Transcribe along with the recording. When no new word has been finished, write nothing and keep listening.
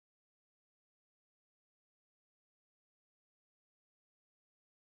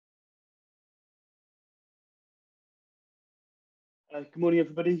Good morning,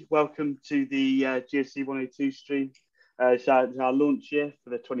 everybody. Welcome to the GSC 102 stream. It's our launch year for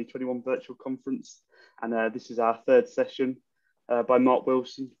the 2021 virtual conference, and this is our third session by Mark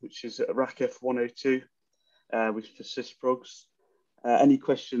Wilson, which is at RACF 102, which is for sysprogs. Any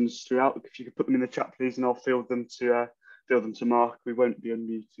questions throughout? If you could put them in the chat, please, and I'll field them to Mark. We won't be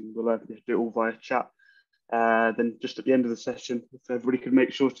unmuting. We'll do it all via chat. Then just at the end of the session, if everybody could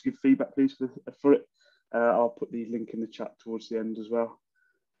make sure to give feedback, please, for it. I'll put the link in the chat towards the end as well.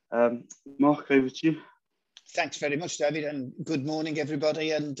 Mark, over to you. Thanks very much, David, and good morning,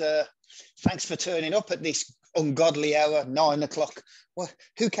 everybody. And thanks for turning up at this ungodly hour, 9 o'clock. Well,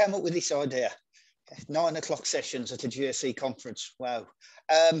 who came up with this idea? 9 o'clock sessions at a GSC conference. Wow.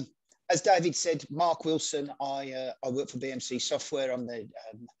 As David said, Mark Wilson, I work for BMC Software. I'm the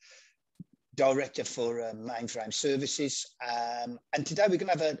Director for Mainframe Services. And today we're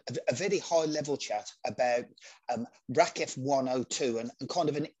going to have a very high level chat about RACF 102 and kind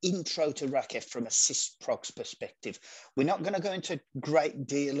of an intro to RACF from a sysprogs perspective. We're not going to go into a great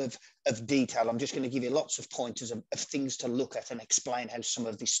deal of detail. I'm just going to give you lots of pointers of things to look at and explain how some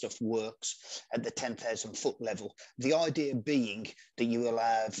of this stuff works at the 10,000 foot level. The idea being that you will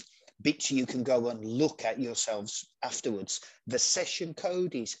have bits you can go and look at yourselves afterwards. The session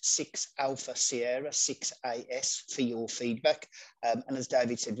code is 6 Alpha Sierra 6AS for your feedback. And as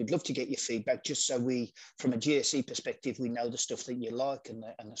David said, we'd love to get your feedback just so we, from a GSE perspective, we know the stuff that you like and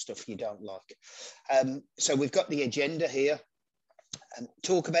the stuff you don't like. So we've got the agenda here.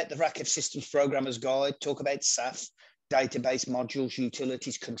 Talk about the RACF Systems Programmer's Guide, talk about SAF, database modules,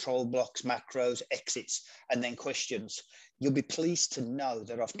 utilities, control blocks, macros, exits, and then questions. You'll be pleased to know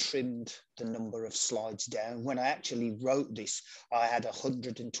that I've trimmed the number of slides down. When I actually wrote this, I had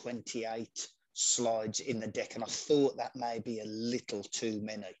 128 slides in the deck, and I thought that may be a little too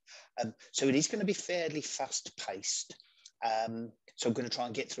many. So it is going to be fairly fast paced. So I'm going to try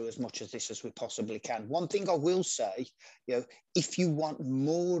and get through as much of this as we possibly can. One thing I will say, if you want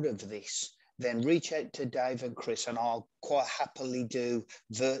more of this, then reach out to Dave and Chris, and I'll quite happily do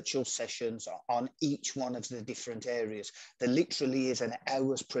virtual sessions on each one of the different areas. There literally is an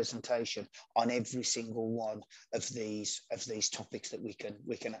hour's presentation on every single one of these topics that we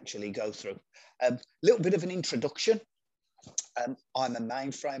can actually go through. Little bit of an introduction. I'm a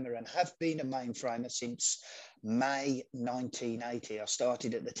mainframer and have been a mainframer since May 1980. I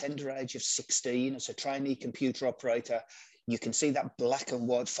started at the tender age of 16 as a trainee computer operator. You can see that black and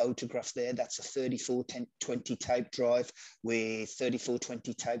white photograph there. That's a 3420 tape drive with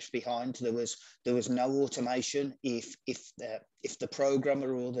 3420 tapes behind. There was no automation. If the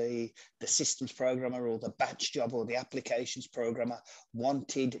programmer or the systems programmer or the batch job or the applications programmer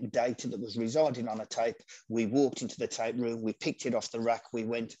wanted data that was residing on a tape, we walked into the tape room, we picked it off the rack, we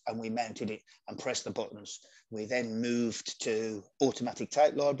went and we mounted it and pressed the buttons. We then moved to automatic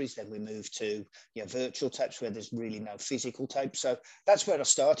tape libraries. Then we moved to virtual tapes where there's really no physical tape. So that's where I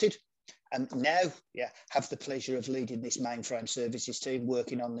started. And now, have the pleasure of leading this mainframe services team,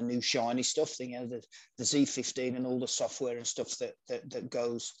 working on the new shiny stuff, the Z15 and all the software and stuff that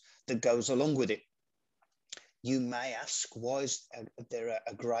goes along with it. You may ask, why is there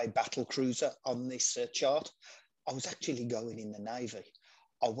a grey battle cruiser on this chart? I was actually going in the Navy.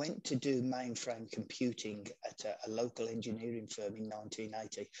 I went to do mainframe computing at a local engineering firm in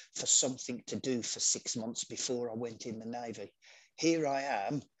 1980 for something to do for 6 months before I went in the Navy. Here I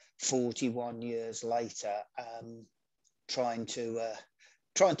am, 41 years later, trying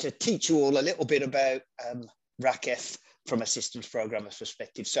to teach you all a little bit about RACF from a systems programmer's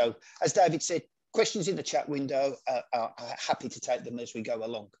perspective. So, as David said, questions in the chat window. I'm happy to take them as we go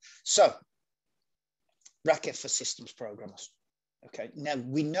along. So, RACF for systems programmers. Okay, now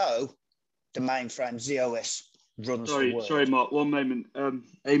we know the mainframe ZOS runs the world. Sorry, Mark, one moment.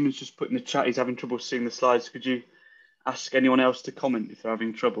 Eamon's just put in the chat, he's having trouble seeing the slides. Could you ask anyone else to comment if they're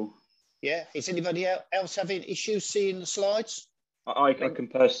having trouble? Yeah, is anybody else having issues seeing the slides? I can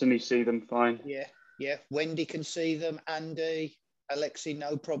personally see them fine. Yeah. Wendy can see them. Andy, Alexi,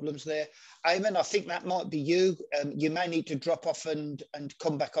 no problems there. Eamon, I think that might be you. You may need to drop off and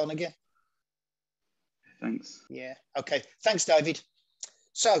come back on again. Thanks. Yeah, okay. Thanks, David.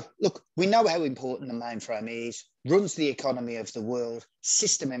 So, look, we know how important the mainframe is, runs the economy of the world,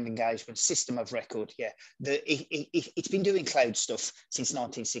 system of engagement, system of record. Yeah, it's been doing cloud stuff since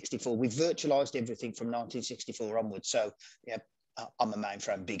 1964. We've virtualized everything from 1964 onwards. So, yeah, I'm a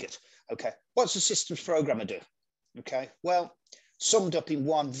mainframe bigot. Okay, what's a systems programmer do? Okay, well, summed up in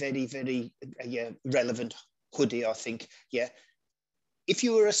one very, very relevant hoodie, I think. Yeah. If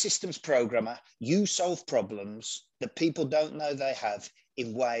you were a systems programmer, you solve problems that people don't know they have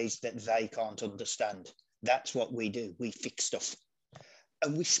in ways that they can't understand. That's what we do. We fix stuff.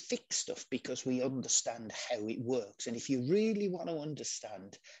 And we fix stuff because we understand how it works. And if you really want to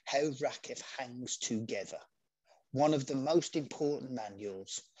understand how RACF hangs together, one of the most important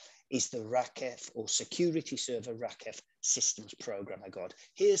manuals is the RACF or Security Server RACF Systems Programmer Guide.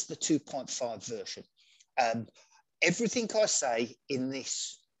 Here's the 2.5 version. Everything I say in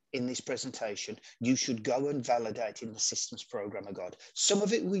this presentation, you should go and validate in the Systems Programmer Guide. Some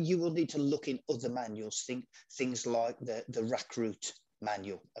of it you will need to look in other manuals, things like the rack root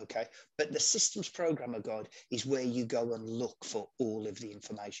manual, okay? But the Systems Programmer Guide is where you go and look for all of the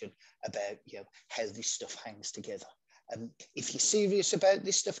information about how this stuff hangs together. If you're serious about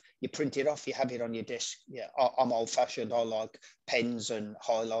this stuff, you print it off, you have it on your desk. Yeah, I'm old fashioned. I like pens and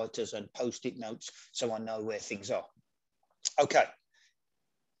highlighters and post-it notes so I know where things are. Okay,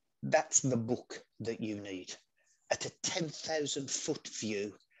 that's the book that you need. At a 10,000 foot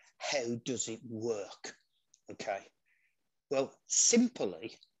view, how does it work? Okay, well,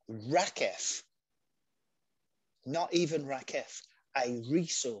 simply RACF, not even RACF, a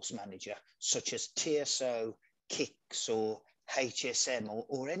resource manager such as TSO, KICS or HSM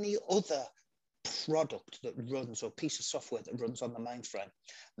or any other product that runs or piece of software that runs on the mainframe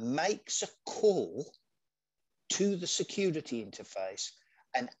makes a call to the security interface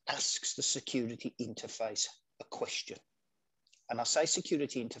and asks the security interface a question. And I say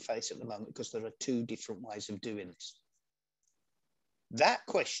security interface at the moment because there are two different ways of doing this. That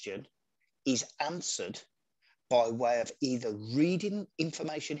question is answered by way of either reading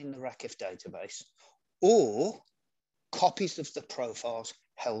information in the RACF database or copies of the profiles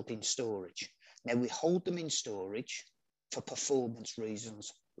held in storage. Now, we hold them in storage for performance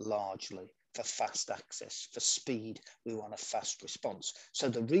reasons largely, for fast access, for speed. We want a fast response. So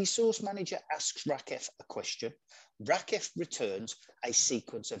the resource manager asks RACF a question. RACF returns a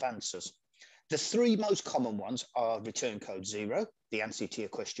sequence of answers. The three most common ones are return code 0. The answer to your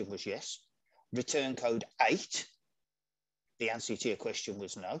question was yes. Return code 8. The answer to your question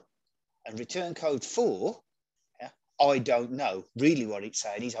was no. And return code 4, I don't know. Really what it's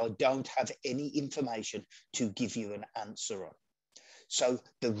saying is I don't have any information to give you an answer on. So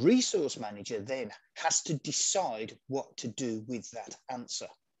the resource manager then has to decide what to do with that answer.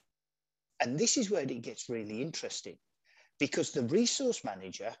 And this is where it gets really interesting, because the resource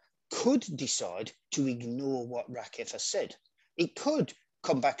manager could decide to ignore what RACF has said. It could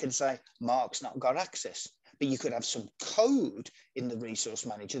come back and say, Mark's not got access. But you could have some code in the resource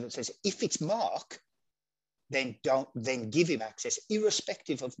manager that says, if it's Mark, then give him access,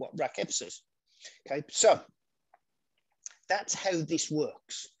 irrespective of what RACF says. Okay, so that's how this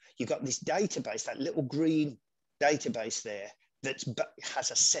works. You've got this database, that little green database there that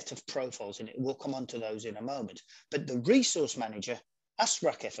has a set of profiles in it. We'll come on to those in a moment. But the resource manager asks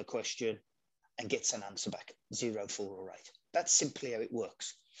RACF a question and gets an answer back, 0, 4, or 8. That's simply how it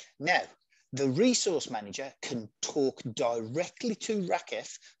works. Now, the resource manager can talk directly to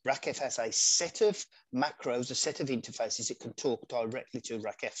RACF. RACF has a set of macros, a set of interfaces. It can talk directly to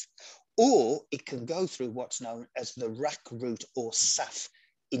RACF, or it can go through what's known as the rack root or SAF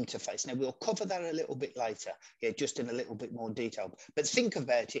interface. Now, we'll cover that a little bit later, just in a little bit more detail. But think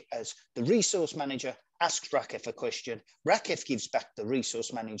about it as the resource manager asks RACF a question, RACF gives back the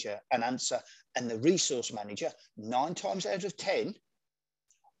resource manager an answer, and the resource manager, 9 times out of 10,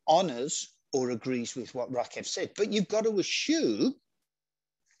 honors or agrees with what RACF said. But you've got to assume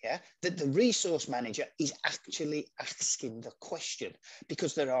that the resource manager is actually asking the question,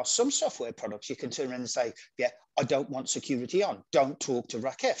 because there are some software products you can turn around and say, I don't want security on, don't talk to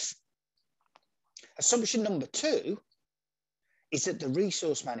RACF. Assumption number 2 is that the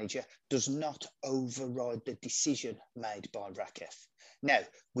resource manager does not override the decision made by RACF. Now,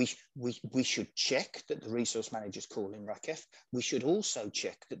 we should check that the resource manager is calling RACF. We should also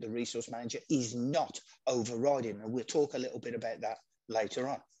check that the resource manager is not overriding, and we'll talk a little bit about that later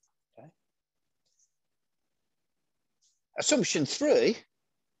on. Okay. Assumption 3,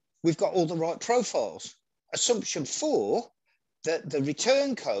 we've got all the right profiles. Assumption 4, that the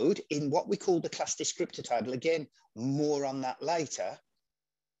return code in what we call the class descriptor table, again, more on that later,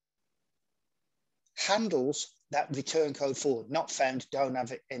 handles that return code 4, not found, don't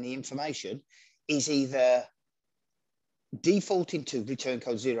have any information, is either defaulting to return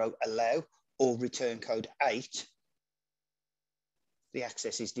code 0, allow, or return code 8, the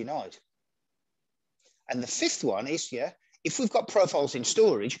access is denied. And the 5th one is, if we've got profiles in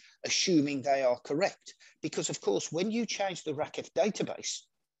storage, assuming they are correct. Because of course, when you change the RACF database,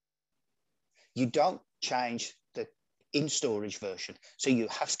 you don't change the in storage version. So you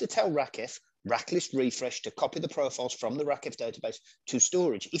have to tell RACF rack list refresh to copy the profiles from the RACF database to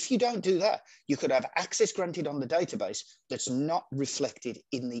storage. If you don't do that, you could have access granted on the database that's not reflected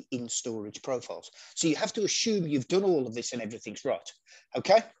in the in-storage profiles. So you have to assume you've done all of this and everything's right,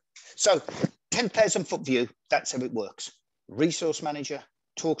 okay? So 10,000 foot view, that's how it works. Resource manager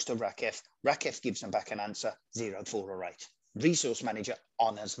talks to RACF, RACF gives them back an answer, 0, 4 or 8. Resource manager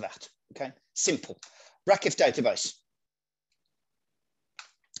honors that, okay? Simple. RACF database.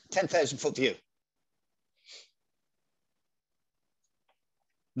 10,000 foot view.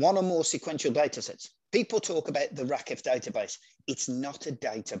 One or more sequential data sets. People talk about the RACF database. It's not a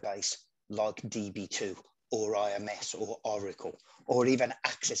database like DB2 or IMS or Oracle or even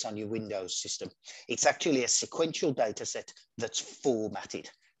Access on your Windows system. It's actually a sequential data set that's formatted,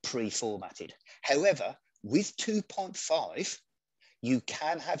 pre-formatted. However, with 2.5, you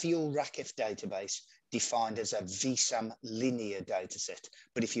can have your RACF database defined as a VSAM linear data set.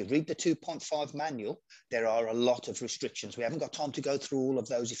 But if you read the 2.5 manual, there are a lot of restrictions. We haven't got time to go through all of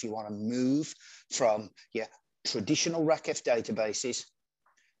those. If you want to move from traditional RACF databases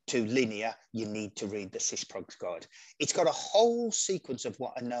to linear, you need to read the sysprogs guide. It's got a whole sequence of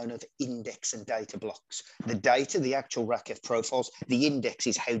what are known as index and data blocks. The data, the actual RACF profiles, the index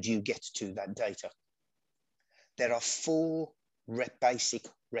is how do you get to that data. There are 4 basic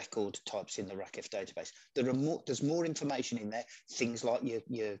record types in the RACF database. There's more information in there, things like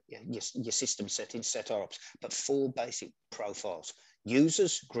your system settings, setups, but 4 basic profiles: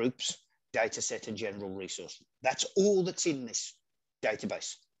 users, groups, data set, and general resource. That's all that's in this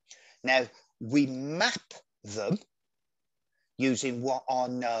database. Now, we map them using what are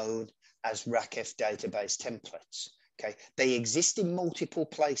known as RACF database templates. Okay, they exist in multiple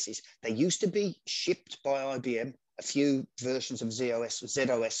places. They used to be shipped by IBM a few versions of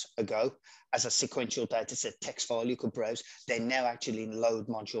ZOS ago as a sequential data set text file you could browse. They're now actually in load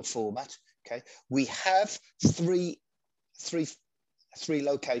module format. Okay, we have three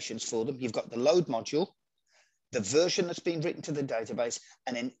locations for them. You've got the load module, the version that's been written to the database,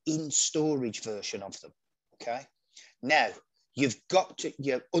 and an in-storage version of them. Okay, now you've got to,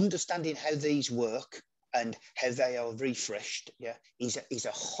 you're understanding how these work and how they are refreshed, is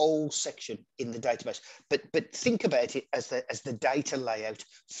a whole section in the database. But think about it as the data layout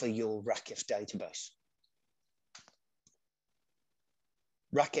for your RACF database.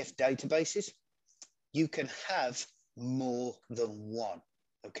 RACF databases, you can have more than one,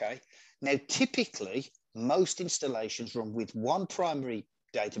 okay? Now, typically, most installations run with one primary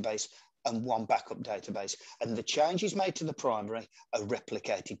database and one backup database, and the changes made to the primary are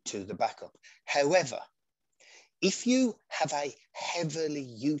replicated to the backup. However, if you have a heavily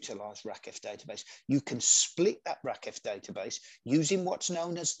utilized RACF database, you can split that RACF database using what's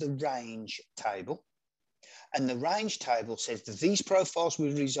known as the range table. And the range table says that these profiles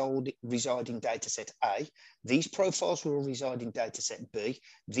will reside in dataset A, these profiles will reside in dataset B,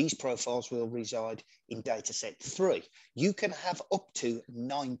 these profiles will reside in dataset 3. You can have up to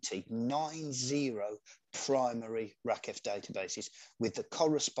 90 primary RACF databases with the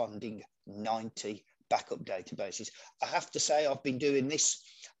corresponding 90 backup databases. I have to say, I've been doing this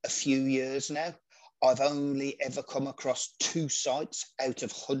a few years now. I've only ever come across 2 sites out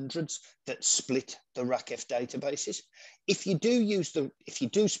of hundreds that split the RACF databases. If you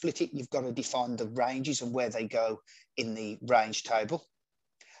do split it, you've got to define the ranges and where they go in the range table.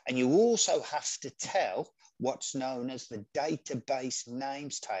 And you also have to tell what's known as the database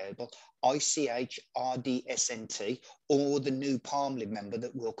names table, ICH RDSNT, or the new Palmly member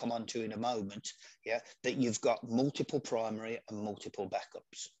that we'll come on to in a moment, that you've got multiple primary and multiple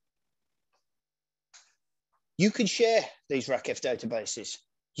backups. You can share these RACF databases.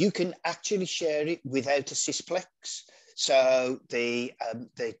 You can actually share it without a sysplex. So the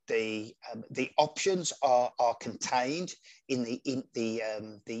options are contained in the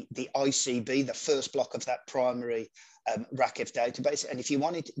ICB, the first block of that primary RACF database. And if you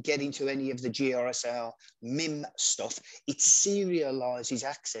wanted to get into any of the GRSL MIM stuff, it serializes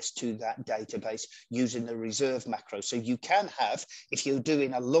access to that database using the reserve macro. So you can have, if you're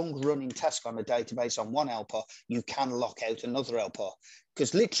doing a long running task on a database on one LPAR, you can lock out another LPAR,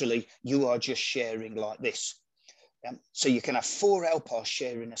 because literally you are just sharing like this. So you can have 4 LPARs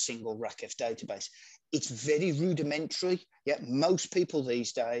sharing a single RACF database. It's very rudimentary. Most people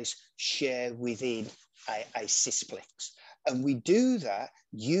these days share within a sysplex. And we do that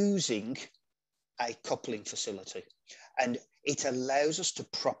using a coupling facility. And it allows us to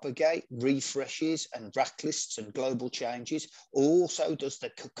propagate refreshes and rack lists and global changes. Also does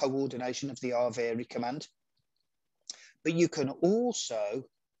the coordination of the rvary command. But you can also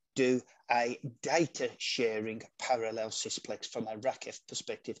do a data sharing parallel sysplex from a RACF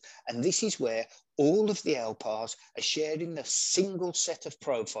perspective. And this is where all of the LPARs are sharing the single set of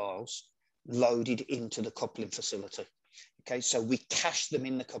profiles loaded into the coupling facility. Okay, so we cache them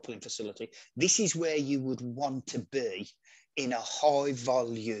in the coupling facility. This is where you would want to be in a high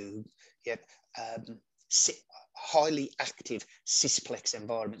volume, highly active sysplex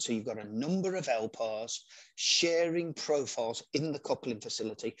environment. So you've got a number of LPARs sharing profiles in the coupling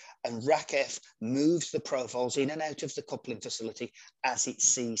facility, and RACF moves the profiles in and out of the coupling facility as it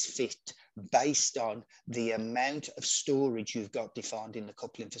sees fit, based on the amount of storage you've got defined in the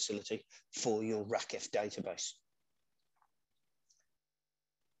coupling facility for your RACF database.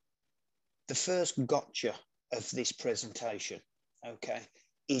 The first gotcha of this presentation, okay,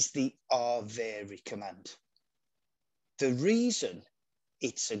 is the rvary command. The reason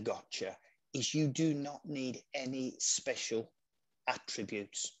it's a gotcha is you do not need any special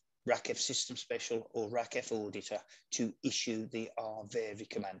attributes, RACF system special or RACF auditor, to issue the rvary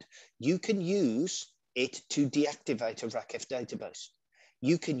command. You can use it to deactivate a RACF database.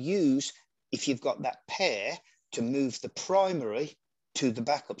 You can use, if you've got that pair, to move the primary to the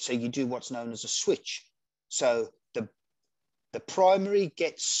backup. So you do what's known as a switch. So the primary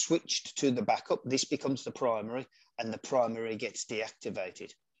gets switched to the backup. This becomes the primary, and the primary gets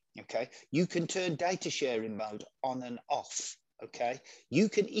deactivated. Okay. You can turn data sharing mode on and off. Okay. You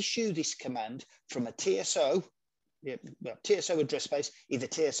can issue this command from a TSO, TSO address space, either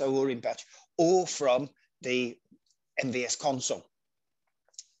TSO or in batch, or from the MVS console.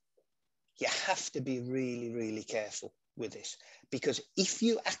 You have to be really, really careful with this, because if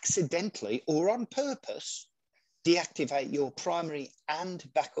you accidentally or on purpose deactivate your primary and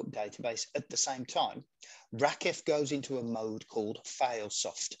backup database at the same time, RACF goes into a mode called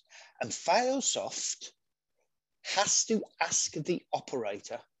failsoft. And failsoft has to ask the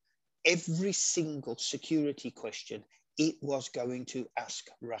operator every single security question it was going to ask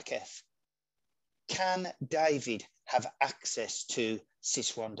RACF. Can David have access to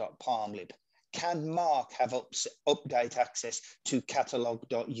sys1.palmlib? Can Mark have update access to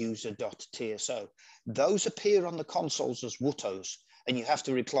catalog.user.tso? Those appear on the consoles as WUTOs, and you have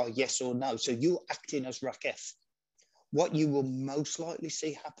to reply yes or no. So you're acting as RACF. What you will most likely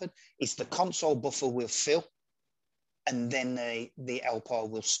see happen is the console buffer will fill, and then the LPAR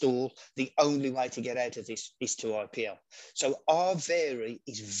will stall. The only way to get out of this is to IPL. So rvary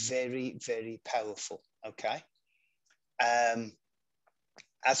is very, very powerful, okay? As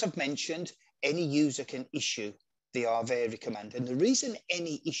I've mentioned, any user can issue the rvary command. And the reason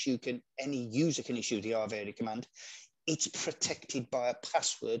any user can issue the rvary command, it's protected by a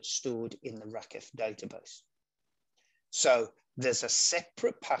password stored in the RACF database. So there's a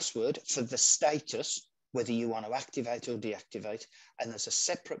separate password for the status, whether you want to activate or deactivate, and there's a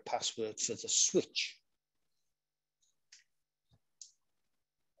separate password for the switch.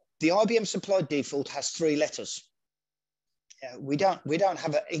 The IBM supplied default has 3 letters. We don't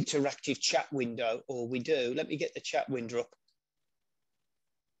have an interactive chat window, or we do. Let me get the chat window up.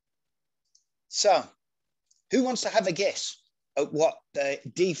 So, who wants to have a guess at what the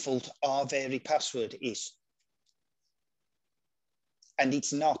default rvary password is? And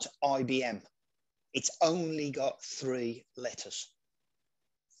it's not IBM. It's only got 3 letters.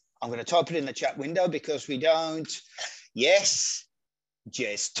 I'm going to type it in the chat window because we don't. Yes,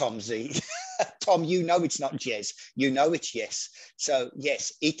 Jez, Tom Z. Tom, you know it's not Jez. You know it's yes. So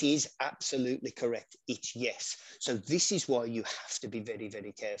yes, it is absolutely correct. It's yes. So this is why you have to be very,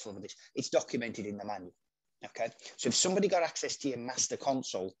 very careful with this. It's documented in the manual. Okay. So if somebody got access to your master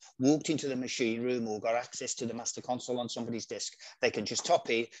console, walked into the machine room, or got access to the master console on somebody's desk, they can just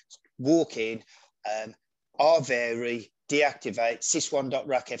walk in, rvary, deactivate,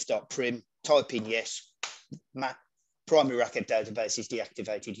 sys1.racf.prim, type in yes, primary RACF database is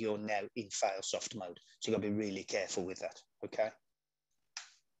deactivated, you're now in failsoft mode. So you've got to be really careful with that, okay?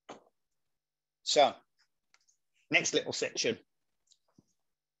 So, next little section,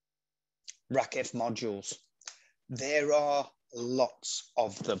 RACF modules. There are lots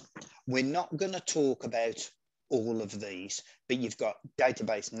of them. We're not going to talk about all of these, but you've got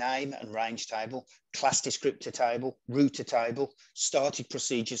database name and range table, class descriptor table, router table, started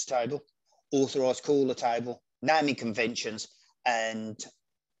procedures table, authorized caller table, naming conventions, and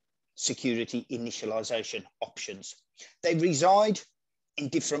security initialization options. They reside in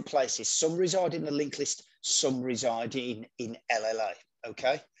different places. Some reside in the linked list, some reside in LLA,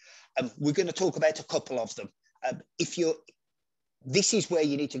 okay? We're going to talk about a couple of them. This is where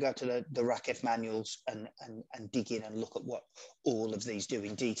you need to go to the RACF manuals and dig in and look at what all of these do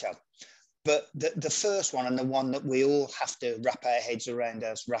in detail. But the first one, and the one that we all have to wrap our heads around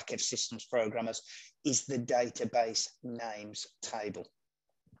as RACF systems programmers, is the database names table.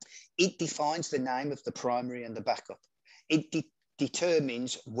 It defines the name of the primary and the backup. It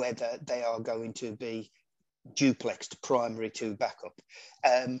determines whether they are going to be duplexed primary to backup.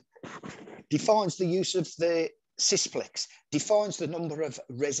 Defines the use of the sysplex, defines the number of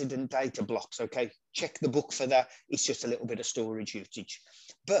resident data blocks. Okay, check the book for that. It's just a little bit of storage usage.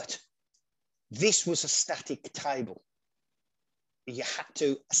 But this was a static table. You had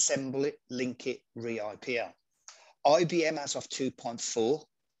to assemble it, link it, re-IPL. IBM as of 2.4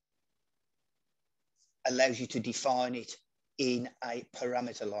 allows you to define it in a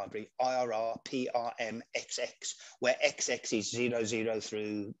parameter library, IRR, PRM, XX, where XX is 00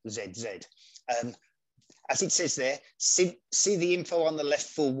 through ZZ. As it says there, see the info on the left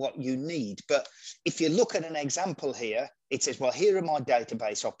for what you need. But if you look at an example here, it says, well, here are my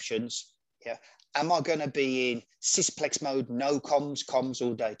database options. Yeah. Am I going to be in sysplex mode, no comms, comms,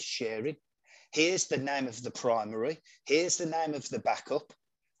 or data sharing? Here's the name of the primary. Here's the name of the backup.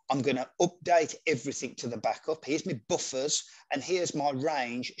 I'm going to update everything to the backup. Here's my buffers, and here's my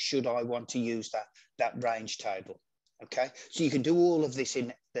range should I want to use that range table. Okay, so you can do all of this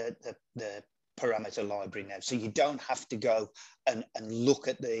in the parameter library now. So you don't have to go and look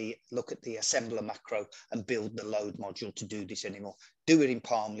at the assembler macro and build the load module to do this anymore. Do it in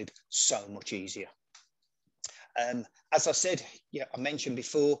Palmlib, so much easier. As I said, yeah, I mentioned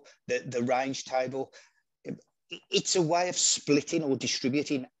before the range table. It's a way of splitting or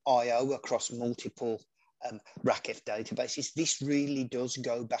distributing I/O across multiple RACF databases. This really does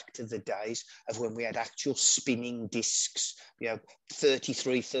go back to the days of when we had actual spinning disks,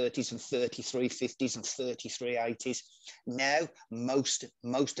 3330s and 3350s and 3380s. Now,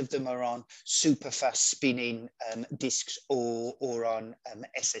 most of them are on super fast spinning disks or on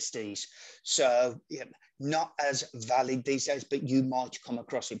SSDs. So not as valid these days, but you might come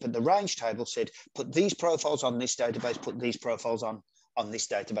across it. But the range table said, put these profiles on this database, put these profiles on this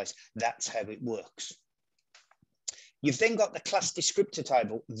database. That's how it works. You've then got the class descriptor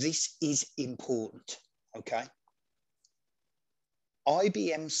table. This is important, okay?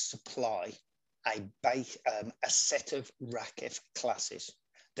 IBM supply a set of RACF classes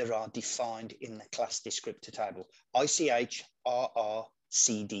that are defined in the class descriptor table, ICH, RR,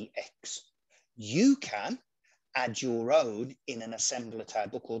 CDX. You can add your own in an assembler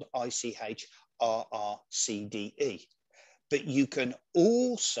table called ICH, RR, CDE, but you can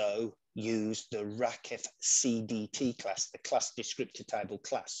also use the RACF CDT class, the class descriptor table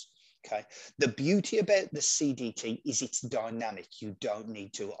class. Okay. The beauty about the CDT is it's dynamic. You don't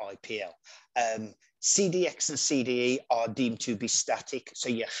need to IPL. CDX and CDE are deemed to be static, so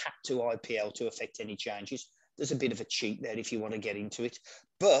you have to IPL to affect any changes. There's a bit of a cheat there if you want to get into it,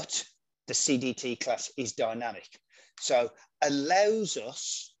 but the CDT class is dynamic. So allows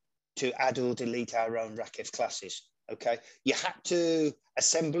us to add or delete our own RACF classes. Okay, you had to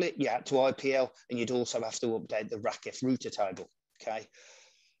assemble it, you had to IPL, and you'd also have to update the RACF router table. Okay,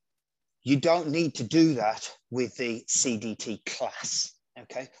 you don't need to do that with the CDT class.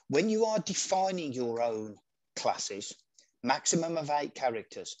 Okay, when you are defining your own classes, maximum of 8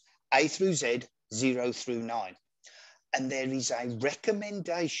 characters, A through Z, 0 through 9, and there is a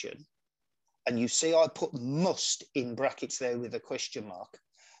recommendation, and you see I put must in brackets there with a question mark.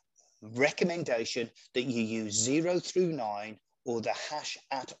 Recommendation that you use 0 through 9 or the hash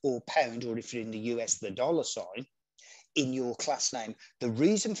at or pound, or if you're in the US, the $sign in your class name. The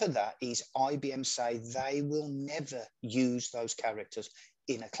reason for that is IBM say they will never use those characters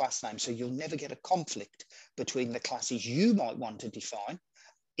in a class name. So you'll never get a conflict between the classes you might want to define.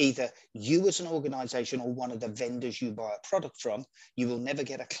 Either you as an organization or one of the vendors you buy a product from, you will never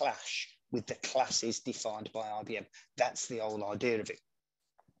get a clash with the classes defined by IBM. That's the whole idea of it.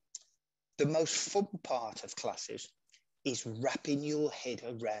 The most fun part of classes is wrapping your head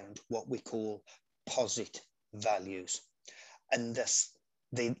around what we call POSIT values. And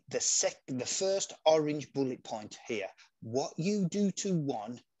the first orange bullet point here, what you do to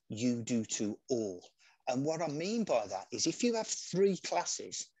one, you do to all. And what I mean by that is if you have 3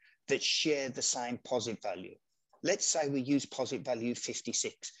 classes that share the same POSIT value, let's say we use POSIT value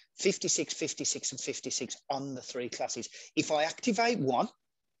 56, 56, 56, and 56 on the 3 classes. If I activate one,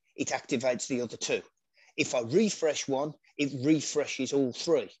 it activates the other 2. If I refresh one, it refreshes all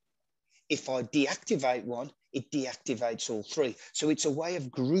 3. If I deactivate one, it deactivates all 3. So it's a way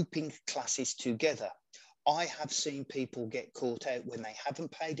of grouping classes together. I have seen people get caught out when they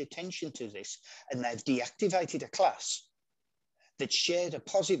haven't paid attention to this and they've deactivated a class that shared a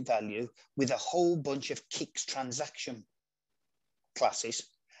POSIT value with a whole bunch of KICS transaction classes,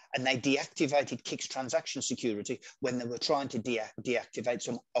 And they deactivated Kix transaction security when they were trying to deactivate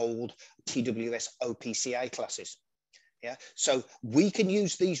some old TWS OPCA classes. Yeah, so we can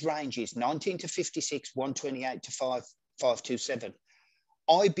use these ranges 19 to 56, 128 to 527.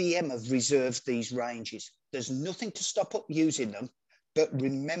 IBM have reserved these ranges. There's nothing to stop up using them. But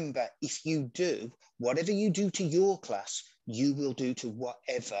remember, if you do, whatever you do to your class, you will do to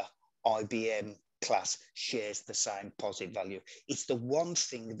whatever IBM class shares the same POSIT value. It's the one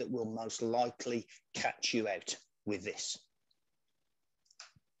thing that will most likely catch you out with this.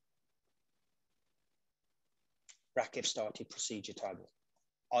 RACF started procedure table,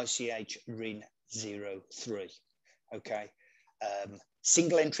 ICH RIN 03, okay.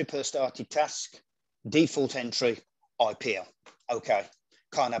 Single entry per started task, default entry, IPL, okay.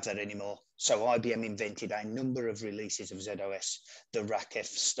 Can't have that anymore. So IBM invented a number of releases of ZOS, the RACF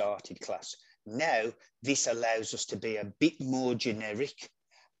started class. Now, this allows us to be a bit more generic,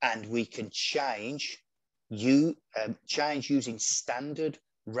 and we can change using standard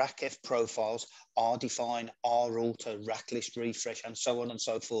RACF profiles, rdefine, ralter, racklist, refresh, and so on and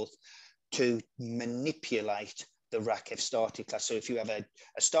so forth, to manipulate the RACF started class. So if you have a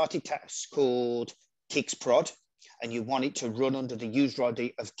started task called Kixprod, and you want it to run under the user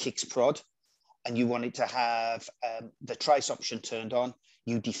ID of Kixprod, and you want it to have the trace option turned on,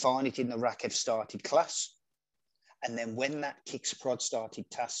 you define it in the RACF started class. And then when that Kixprod started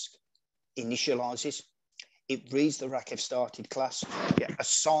task initializes, it reads the RACF started class,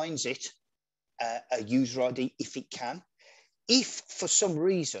 assigns it a user ID if it can. If for some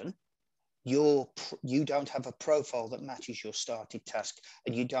reason you don't have a profile that matches your started task,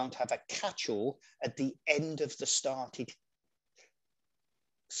 and you don't have a catch-all at the end of the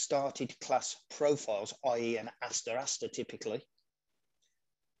started class profiles, i.e. an aster typically,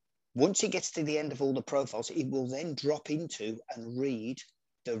 once it gets to the end of all the profiles, it will then drop into and read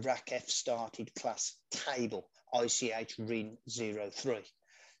the RACF started class table, ICH RIN 03.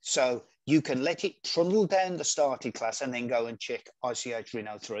 So you can let it trundle down the started class and then go and check ICH RIN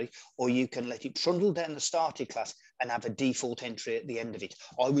 03, or you can let it trundle down the started class and have a default entry at the end of it.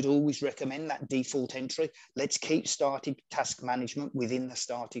 I would always recommend that default entry. Let's keep started task management within the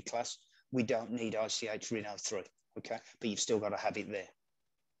started class. We don't need ICH RIN 03, okay? But you've still got to have it there.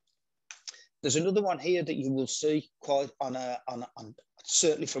 There's another one here that you will see quite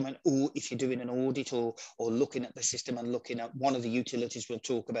certainly from if you're doing an audit or looking at the system and looking at one of the utilities we'll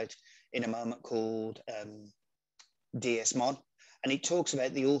talk about in a moment called DSMon, and it talks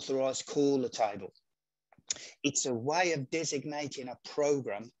about the authorized caller table. It's a way of designating a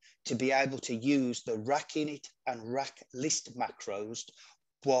program to be able to use the rack init and rack list macros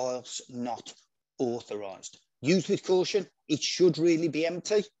whilst not authorized. Used with caution, it should really be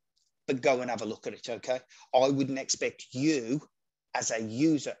empty, but go and have a look at it, okay? I wouldn't expect you as a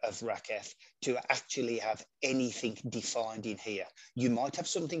user of RACF to actually have anything defined in here. You might have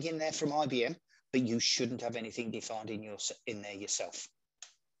something in there from IBM, but you shouldn't have anything defined in there yourself.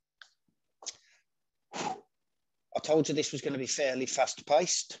 I told you this was going to be fairly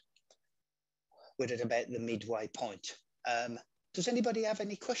fast-paced. We're at about the midway point. Does anybody have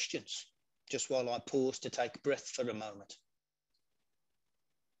any questions? Just while I pause to take breath for a moment.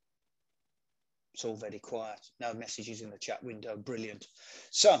 It's all very quiet. No messages in the chat window. Brilliant.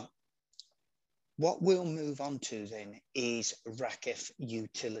 So what we'll move on to then is RACF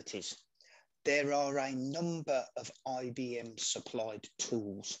utilities. There are a number of IBM supplied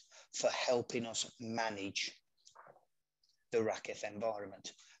tools for helping us manage the RACF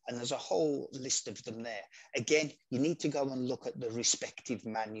environment. And there's a whole list of them there. Again, you need to go and look at the respective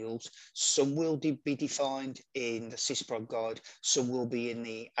manuals. Some will be defined in the sysprog guide, some will be in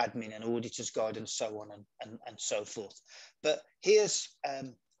the admin and auditor's guide, and so on and so forth. But here's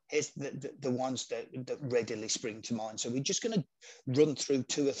the ones that readily spring to mind. So we're just going to run through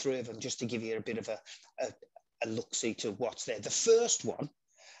 2 or 3 of them just to give you a bit of a look-see to what's there. The first one,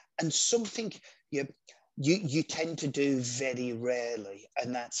 and something you tend to do very rarely,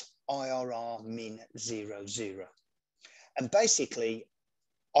 and that's IRR min 00. And basically,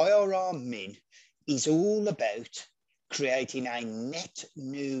 IRR min is all about creating a net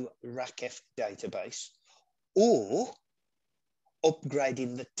new RACF database or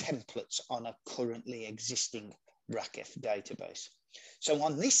upgrading the templates on a currently existing RACF database. So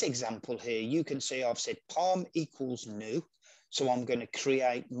on this example here, you can see I've said palm equals new. So I'm going to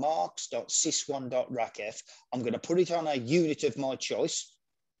create marks.sys1.racf. I'm going to put it on a unit of my choice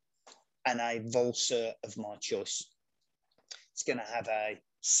and a Volser of my choice. It's going to have a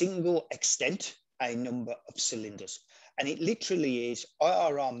single extent, a number of cylinders. And it literally is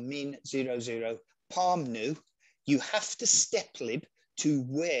IRR min 00 palm new. You have to step lib to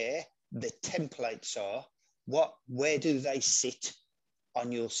where the templates are, where do they sit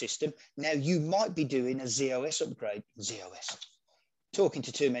on your system. Now, you might be doing a ZOS upgrade, talking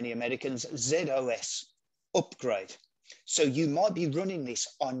to too many Americans, ZOS upgrade. So you might be running this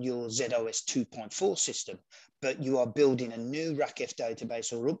on your ZOS 2.4 system, but you are building a new RACF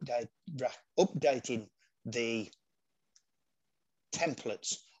database or updating the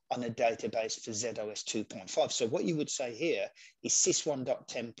templates on a database for ZOS 2.5. So what you would say here is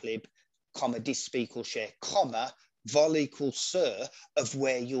sys1.templib, comma, disp equals share, comma, vol equals sir of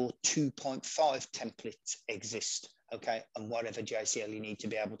where your 2.5 templates exist, okay, and whatever JCL you need to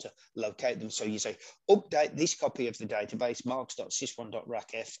be able to locate them. So you say, update this copy of the database,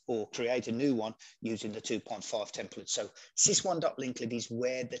 marks.sys1.racf, or create a new one using the 2.5 template. So sys1.linklib is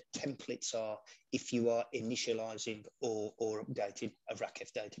where the templates are if you are initializing or updating a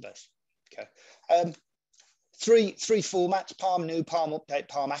RACF database, okay. Three formats: palm new, palm update,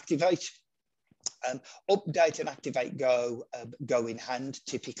 palm activate. Update and activate go in hand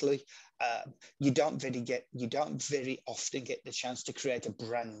typically. You don't very often get the chance to create a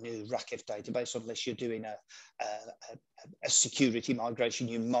brand new RACF database unless you're doing a security migration.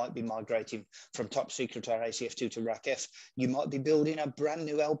 You might be migrating from top secret or RACF2 to RACF. You might be building a brand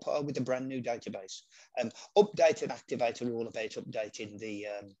new LPAR with a brand new database. Update and activate are all about updating the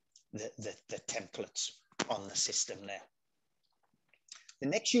templates on the system now. The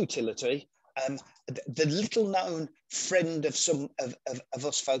next utility, the little known friend of some of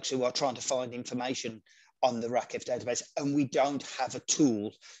us folks who are trying to find information on the RACF database, and we don't have a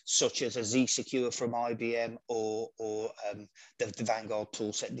tool such as a Z-Secure from IBM or the Vanguard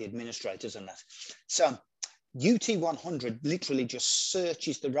tool set, the administrators and that. So UT100 literally just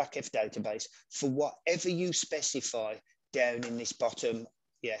searches the RACF database for whatever you specify down in this bottom.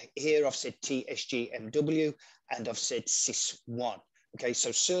 Yeah, here I've said TSGMW and I've said SYS1. Okay,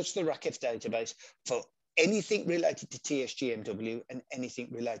 so search the RACF database for anything related to TSGMW and anything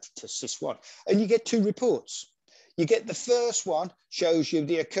related to SYS1. And you get two reports. You get the first one, shows you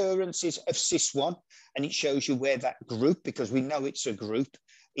the occurrences of SYS1, and it shows you where that group, because we know it's a group,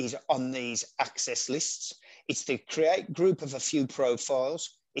 is on these access lists. It's the create group of a few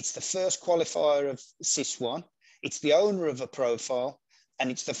profiles. It's the first qualifier of SYS1. It's the owner of a profile, and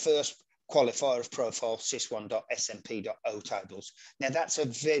it's the first qualifier of profile sys1.smp.o tables. Now that's a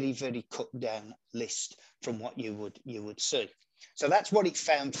very, very cut down list from what you would see. So that's what it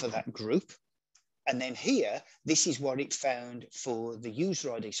found for that group. And then here, this is what it found for the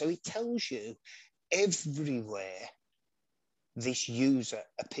user ID. So it tells you everywhere this user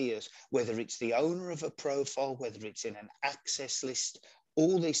appears, whether it's the owner of a profile, whether it's in an access list,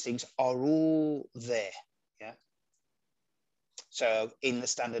 all these things are all there. Yeah. So in the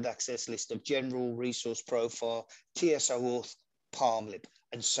standard access list of general, resource profile, TSO auth, palmlib,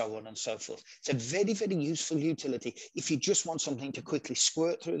 and so on and so forth. It's a very, very useful utility if you just want something to quickly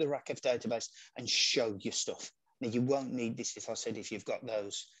squirt through the RACF database and show your stuff. Now you won't need this, if I said, if you've got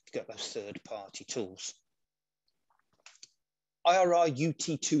those third-party tools. IRI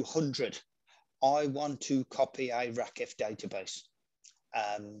UT200. I want to copy a RACF database.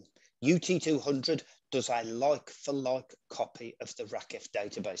 UT200 does a like-for-like copy of the RACF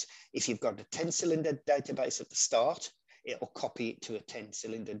database. If you've got a 10-cylinder database at the start, it'll copy it to a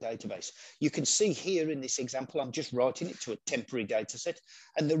 10-cylinder database. You can see here in this example, I'm just writing it to a temporary data set.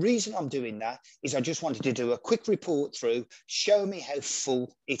 And the reason I'm doing that is I just wanted to do a quick report through, show me how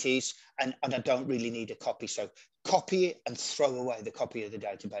full it is, and I don't really need a copy. So copy it and throw away the copy of the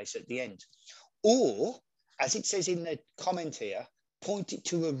database at the end. Or, as it says in the comment here, point it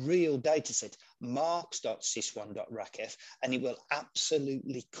to a real data set, marks.sys1.racf, and it will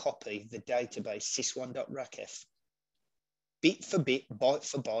absolutely copy the database sys1.racf, bit for bit, byte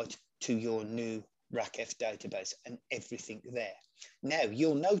for byte, to your new RACF database and everything there. Now,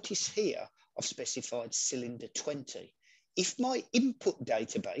 you'll notice here, I've specified cylinder 20. If my input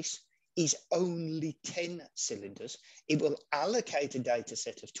database is only 10 cylinders, it will allocate a data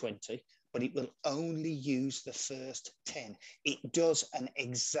set of 20, but it will only use the first 10. It does an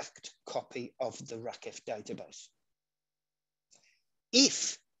exact copy of the RACF database.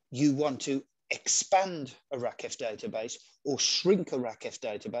 If you want to expand a RACF database or shrink a RACF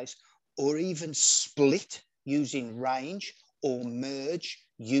database, or even split using range or merge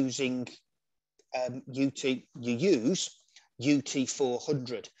using you use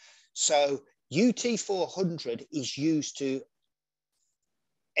UT400. So UT400 is used to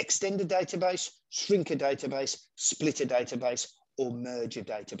extend a database, shrink a database, split a database, or merge a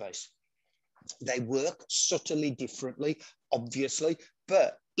database. They work subtly differently, obviously,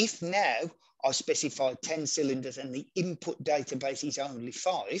 but if now I specify 10 cylinders and the input database is only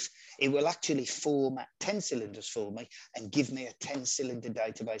 5, it will actually format 10 cylinders for me and give me a 10-cylinder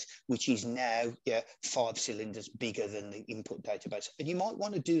database, which is now 5 cylinders bigger than the input database. And you might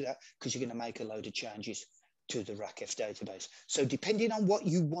want to do that because you're going to make a load of changes to the RACF database. So depending on what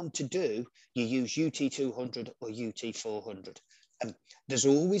you want to do, you use UT200 or UT400. There's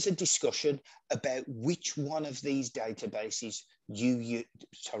always a discussion about which one of these databases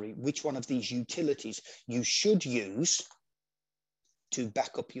which one of these utilities you should use to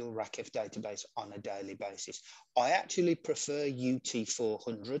back up your RACF database on a daily basis. I actually prefer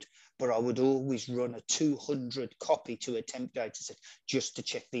UT400, but I would always run a 200 copy to a temp dataset just to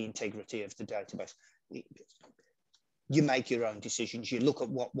check the integrity of the database. You make your own decisions. You look at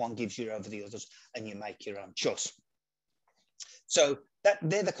what one gives you over the others and you make your own choice. So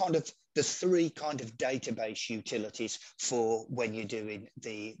they're the 3 kind of database utilities for when you're doing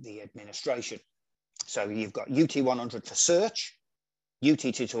the administration. So you've got UT100 for search,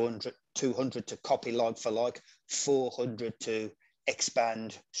 UT200 to copy like for like, 400 to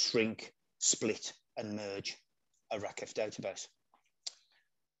expand, shrink, split, and merge a RACF database.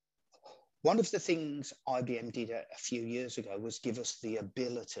 One of the things IBM did a few years ago was give us the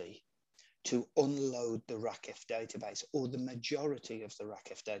ability to unload the RACF database, or the majority of the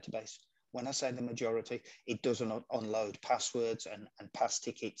RACF database. When I say the majority, it doesn't unload passwords and pass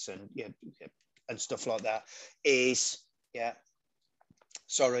tickets and and stuff like that.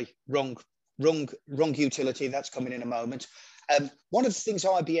 Sorry, wrong utility. That's coming in a moment. One of the things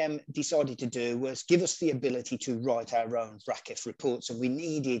IBM decided to do was give us the ability to write our own RACF reports, and we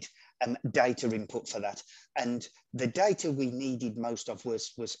needed data input for that. And the data we needed most of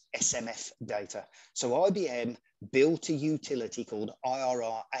was SMF data. So IBM built a utility called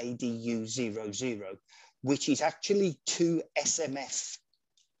IRR-ADU00, which is actually 2 SMF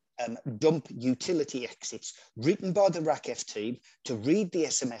dump utility exits written by the RACF team to read the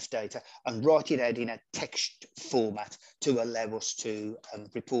SMF data and write it out in a text format to allow us to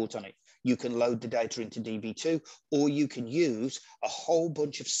report on it. You can load the data into DB2, or you can use a whole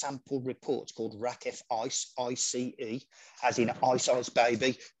bunch of sample reports called RACF ICE, ICE, as in Ice Ice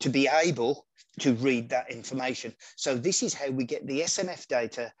Baby, to be able to read that information. So this is how we get the SMF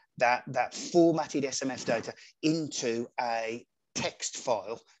data, that formatted SMF data, into a text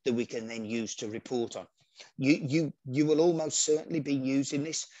file that we can then use to report on. You will almost certainly be using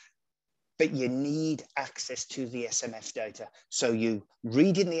this, but you need access to the SMF data. So you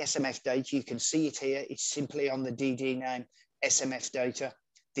read in the SMF data, you can see it here. It's simply on the DD name, SMF data.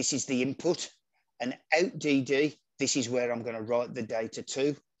 This is the input, and out DD, this is where I'm going to write the data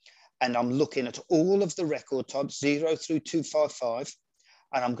to. And I'm looking at all of the record types, 0 through 255,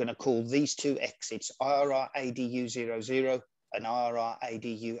 and I'm going to call these 2 exits, IRR-ADU00 and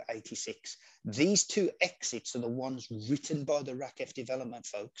IRR-ADU86. These 2 exits are the ones written by the RACF development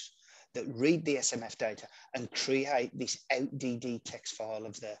folks that read the SMF data and create this outDD text file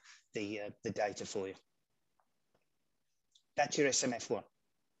of the data for you. That's your SMF1.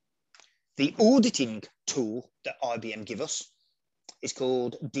 The auditing tool that IBM give us is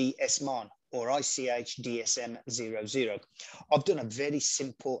called DSMON, or ICH DSM00. I've done a very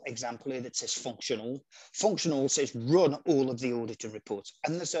simple example here that says functional. Functional says run all of the auditing reports.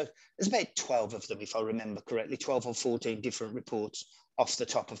 And there's about 12 of them, if I remember correctly, 12 or 14 different reports off the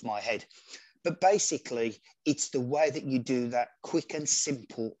top of my head. But basically, it's the way that you do that quick and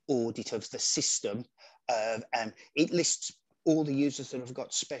simple audit of the system. And it lists all the users that have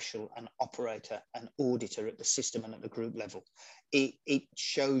got special, and operator and auditor at the system and at the group level. It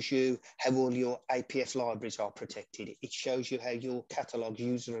shows you how all your APF libraries are protected. It shows you how your catalogs,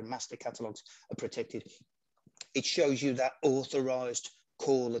 user and master catalogs, are protected. It shows you that authorized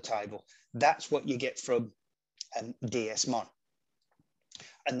caller table. That's what you get from DSMON.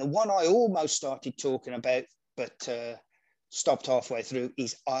 And the one I almost started talking about, but stopped halfway through,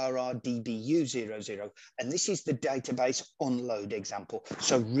 is IRR-DBU00. And this is the database unload example.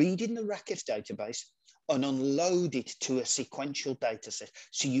 So read in the RACF database and unload it to a sequential data set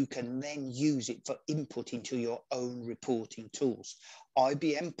so you can then use it for input into your own reporting tools.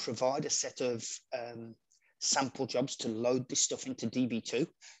 IBM provide a set of sample jobs to load this stuff into DB2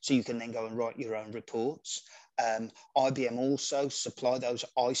 so you can then go and write your own reports. IBM also supply those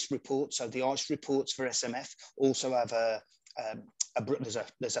ICE reports. So the ICE reports for SMF also have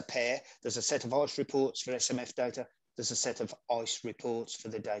there's a pair. There's a set of ICE reports for SMF data. There's a set of ICE reports for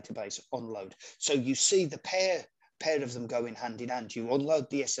the database unload. So you see the pair of them going hand in hand. You unload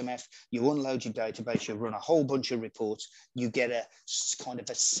the SMF, you unload your database, you run a whole bunch of reports, you get a kind of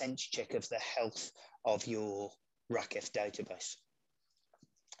a sense check of the health of your RACF database.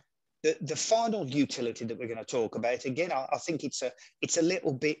 The final utility that we're going to talk about, again, I think it's a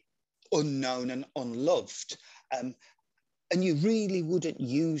little bit unknown and unloved. And you really wouldn't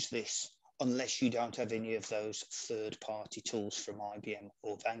use this unless you don't have any of those third-party tools from IBM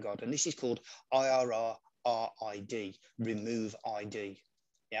or Vanguard. And this is called IRR RID, remove ID.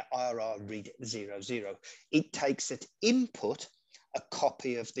 Yeah, IRR read 00. It takes at input a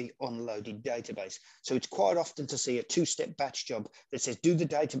copy of the unloaded database. So it's quite often to see a two-step batch job that says do the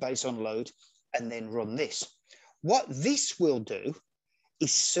database unload and then run this. What this will do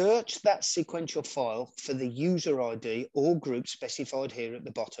is search that sequential file for the user ID or group specified here at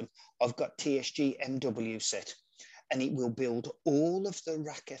the bottom. I've got TSG-MW set, and it will build all of the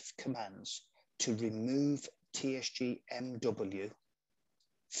RACF commands to remove TSG-MW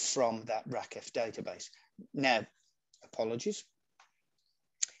from that RACF database. Now, apologies.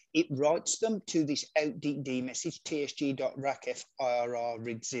 It writes them to this outDD message, tsg.racf IRR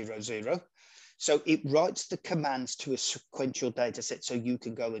rig 00. So it writes the commands to a sequential data set so you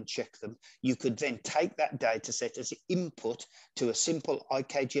can go and check them. You could then take that data set as input to a simple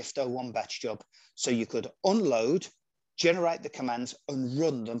IKGF01 batch job. So you could unload, generate the commands and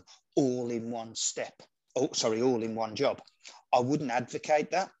run them all in one step. Oh, sorry, all in one job. I wouldn't advocate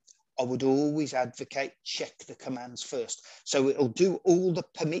that. I would always advocate check the commands first. So it'll do all the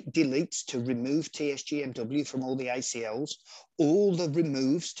permit deletes to remove TSGMW from all the ACLs, all the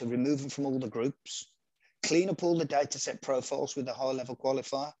removes to remove them from all the groups, clean up all the dataset profiles with a high level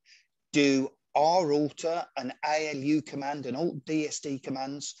qualifier, do RALTER and ALU command and alt DSD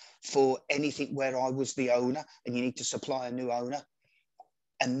commands for anything where I was the owner and you need to supply a new owner.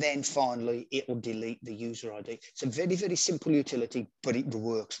 And then finally, it will delete the user ID. It's a very, very simple utility, but it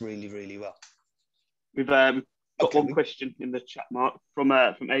works really, really well. We've got one question in the chat, Mark, from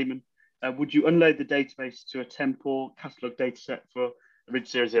Eamon. Would you unload the database to a temp or catalog dataset for RID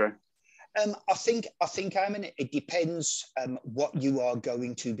 00? I think, Eamon, it depends what you are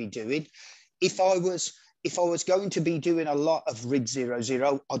going to be doing. If I was going to be doing a lot of RID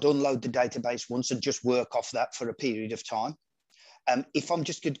 00, I'd unload the database once and just work off that for a period of time. If I'm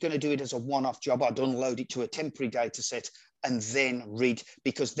just going to do it as a one-off job, I'd unload it to a temporary data set and then read,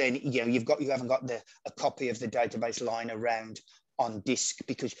 because then you haven't got a copy of the database lying around on disk,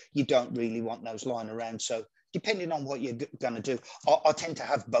 because you don't really want those lying around. So depending on what you're going to do, I tend to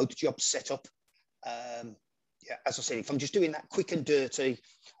have both jobs set up. Yeah, as I said, if I'm just doing that quick and dirty,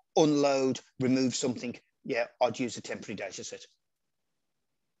 unload, remove something, yeah, I'd use a temporary data set.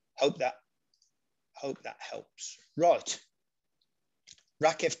 Hope that helps. Right.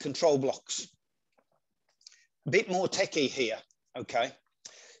 RACF control blocks. A bit more techie here, okay?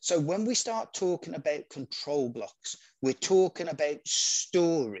 So when we start talking about control blocks, we're talking about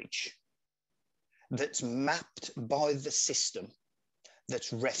storage that's mapped by the system,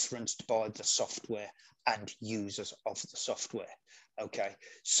 that's referenced by the software and users of the software, okay?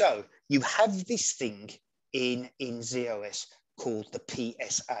 So you have this thing in ZOS called the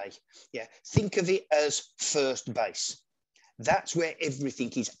PSA, yeah? Think of it as first base. That's where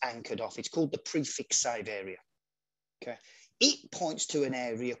everything is anchored off. It's called the prefix save area. Okay. It points to an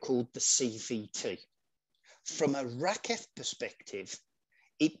area called the CVT. From a RACF perspective,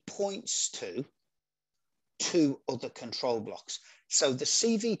 it points to two other control blocks. So the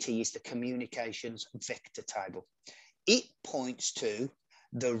CVT is the communications vector table. It points to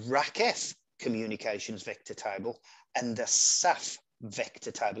the RACF communications vector table and the SAF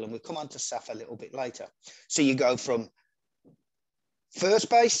vector table. And we'll come on to SAF a little bit later. So you go from first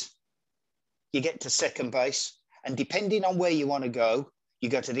base, you get to second base, and depending on where you want to go, you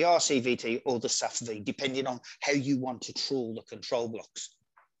go to the RCVT or the SAFV, depending on how you want to trawl the control blocks.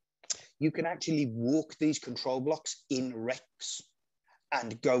 You can actually walk these control blocks in recs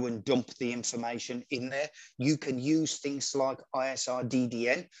and go and dump the information in there. You can use things like ISR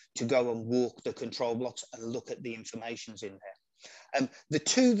DDN to go and walk the control blocks and look at the informations in there. The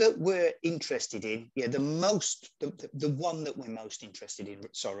two that we're interested in, yeah, the one that we're most interested in,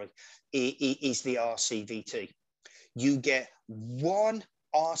 sorry, is the RCVT. You get one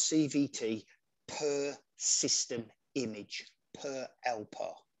RCVT per system image, per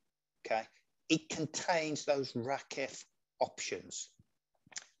LPAR, okay? It contains those RACF options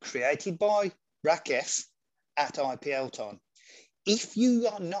created by RACF at IPL time. If you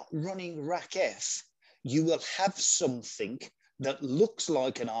are not running RACF, you will have something that looks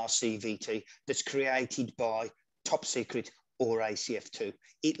like an RCVT that's created by Top Secret or ACF2.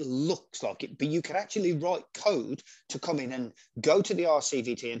 It looks like it, but you can actually write code to come in and go to the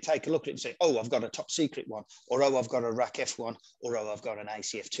RCVT and take a look at it and say, oh, I've got a Top Secret one, or oh, I've got a RACF one, or oh, I've got an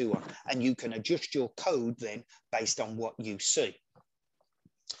ACF2 one. And you can adjust your code then based on what you see.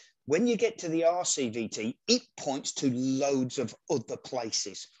 When you get to the RCVT, it points to loads of other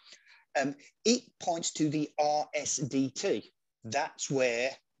places. It points to the RSDT. That's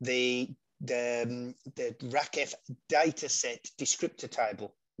where the RACF dataset descriptor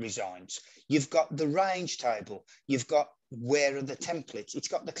table resides. You've got the range table. You've got where are the templates. It's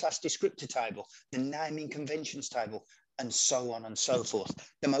got the class descriptor table, the naming conventions table, and so on and so forth.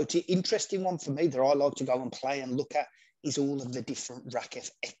 The most interesting one for me that I like to go and play and look at is all of the different RACF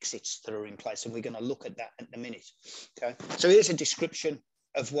exits that are in place. And we're going to look at that in a minute. Okay, so here's a description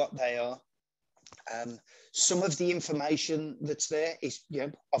of what they are. Some of the information that's there is, you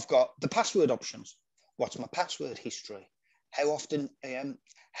know, I've got the password options. What's my password history? How often,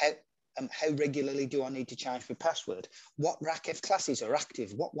 how regularly do I need to change my password? What RACF classes are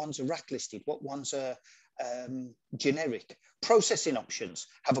active? What ones are rack listed? What ones are generic? Processing options.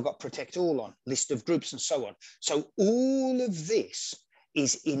 Have I got protect all on? List of groups and so on. So all of this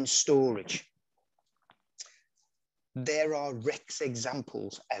is in storage. There are Rex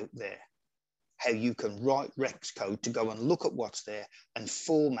examples out there, how you can write Rex code to go and look at what's there and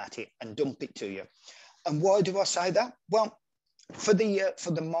format it and dump it to you. And why do I say that? Well, for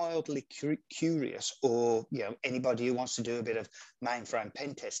the mildly curious, or anybody who wants to do a bit of mainframe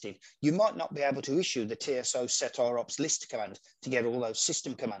pen testing, you might not be able to issue the TSO set rops list command to get all those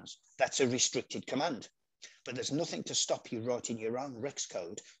system commands. That's a restricted command. But there's nothing to stop you writing your own Rex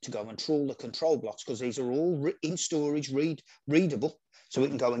code to go and trawl the control blocks, because these are all in storage, readable. So we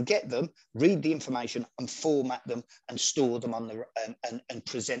can go and get them, read the information and format them and store them on the and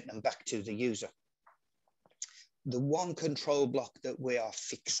present them back to the user. The one control block that we are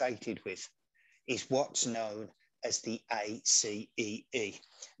fixated with is what's known as the ACEE,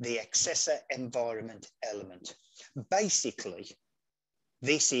 the Accessor Environment Element. Basically,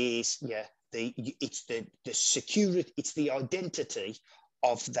 this is it's the security, it's the identity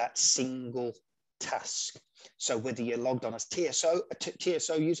of that single task. So whether you're logged on as TSO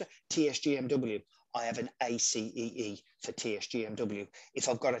user, TSGMW, I have an ACEE for TSGMW. If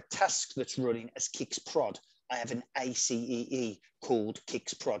I've got a task that's running as KicksProd, I have an ACEE called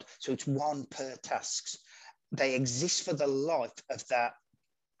KicksProd. So it's one per tasks. They exist for the life of that,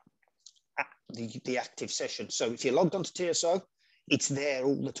 the active session. So if you're logged onto TSO, it's there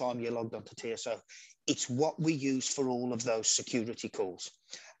all the time you're logged onto TSO. It's what we use for all of those security calls.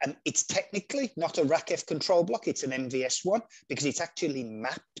 And it's technically not a RACF control block, it's an MVS one, because it's actually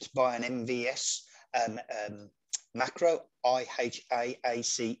mapped by an MVS macro,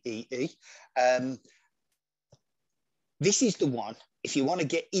 IHAACEE. This is the one, if you want to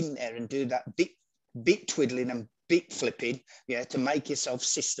get in there and do that bit twiddling and bit flipping, to make yourself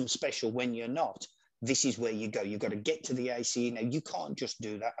system special when you're not, this is where you go. You've got to get to the ACE. Now, you can't just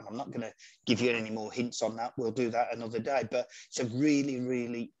do that, and I'm not going to give you any more hints on that. We'll do that another day, but it's a really,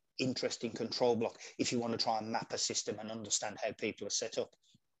 really interesting control block if you want to try and map a system and understand how people are set up.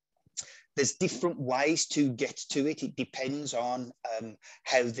 There's different ways to get to it. It depends on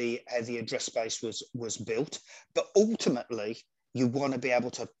how the address space was built, but ultimately, you want to be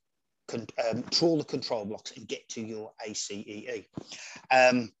able to trawl the control blocks and get to your ACEE.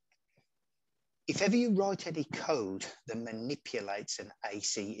 If ever you write any code that manipulates an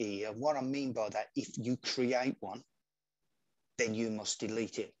ACE, and what I mean by that, if you create one, then you must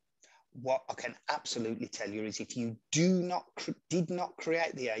delete it. What I can absolutely tell you is if you did not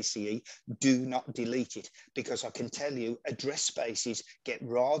create the ACE, do not delete it, because I can tell you address spaces get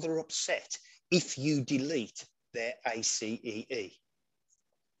rather upset if you delete their ACEE.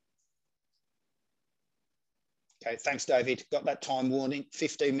 Okay, thanks, David. Got that time warning,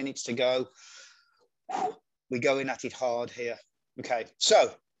 15 minutes to go. We're going at it hard here. Okay, so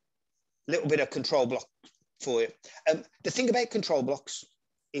a little bit of control block for you. The thing about control blocks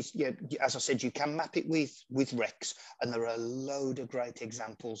is, as I said, you can map it with Rex, and there are a load of great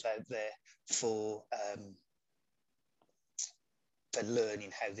examples out there for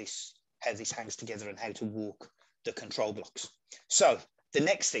learning how this hangs together and how to walk the control blocks. So the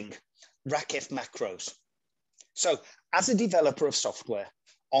next thing, RACF macros. So as a developer of software,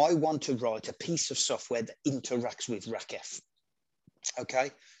 I want to write a piece of software that interacts with RACF.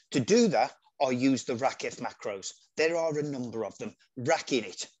 Okay, to do that, I use the RACF macros. There are a number of them. RAC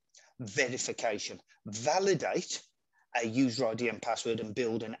init, verification, validate a user ID and password, and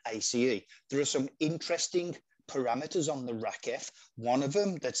build an ACE. There are some interesting parameters on the RACF. One of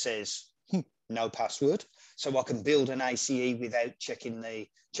them that says no password, so I can build an ACE without checking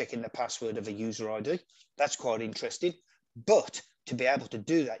the password of a user ID. That's quite interesting. But to be able to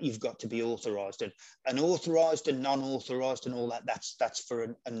do that, you've got to be authorized, and unauthorized and non-authorized and all that. That's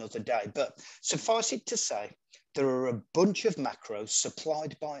for another day. But suffice it to say, there are a bunch of macros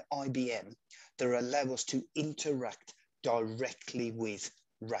supplied by IBM that allow us to interact directly with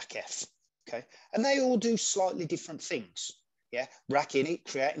RACF, okay? And they all do slightly different things, yeah? Rack init,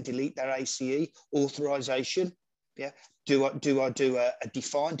 create and delete their ACE, authorization, yeah? Do I do a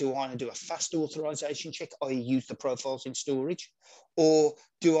define? Do I want to do a fast authorization check, i.e. use the profiles in storage? Or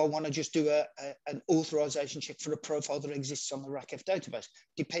do I want to just do an authorization check for a profile that exists on the RACF database,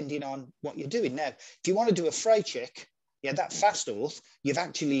 depending on what you're doing? Now, if you want to do a fray check, yeah, that fast auth, you've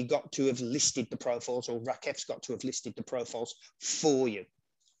actually got to have listed the profiles, or RACF's got to have listed the profiles for you.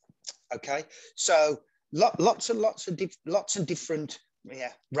 Okay, so lots of different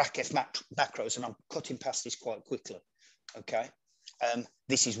RACF macros, and I'm cutting past this quite quickly. Okay,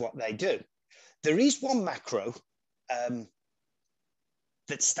 this is what they do. There is one macro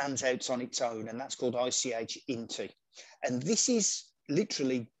that stands out on its own, and that's called ICH INT. And this is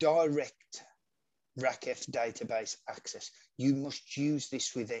literally direct RACF database access. You must use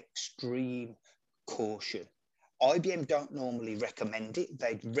this with extreme caution. IBM don't normally recommend it.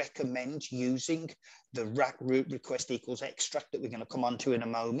 They'd recommend using the rack root request equals extract that we're going to come on to in a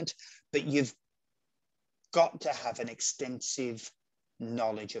moment, but you've got to have an extensive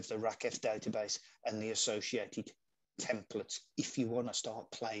knowledge of the RACF database and the associated templates if you want to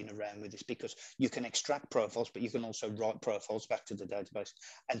start playing around with this, because you can extract profiles, but you can also write profiles back to the database.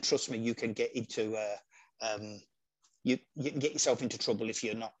 And trust me, you can get into you can get yourself into trouble if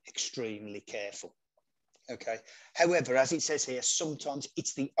you're not extremely careful. Okay. However, as it says here, sometimes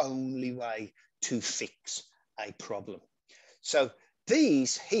it's the only way to fix a problem. So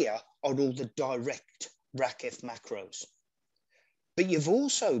these here are all the direct RACF macros. But you've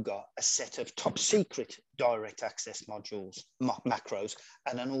also got a set of top secret direct access modules, macros,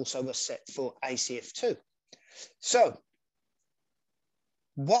 and then also a set for ACF2. So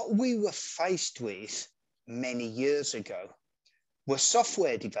what we were faced with many years ago were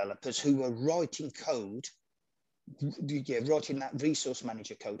software developers who were writing code, writing that resource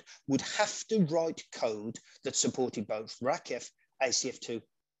manager code, would have to write code that supported both RACF, ACF2,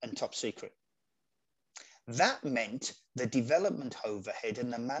 and top secret. That meant the development overhead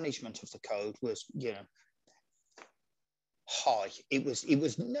and the management of the code was, high. It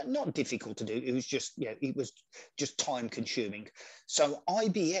was not difficult to do. It was just, it was just time consuming. So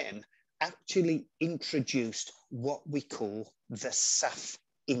IBM actually introduced what we call the SAF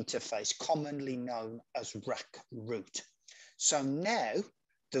interface, commonly known as rack root. So now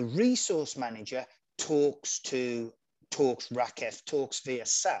the resource manager talks RACF, talks via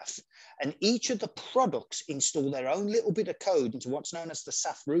SAF, and each of the products install their own little bit of code into what's known as the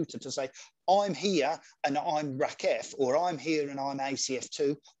SAF router to say, I'm here and I'm RACF, or I'm here and I'm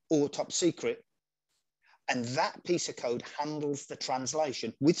ACF2 or top secret. And that piece of code handles the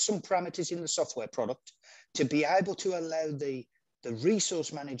translation with some parameters in the software product to be able to allow the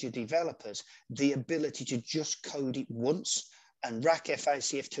resource manager developers the ability to just code it once, and RACF,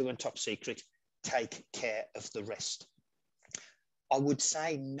 ACF2 and top secret take care of the rest. I would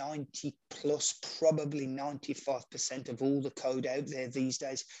say 90 plus, probably 95% of all the code out there these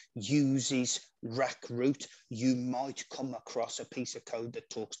days uses rack root. You might come across a piece of code that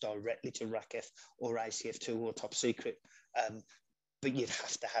talks directly to RACF or ACF2 or top secret, but you'd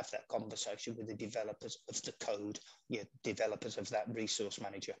have to have that conversation with the developers of the code, developers of that resource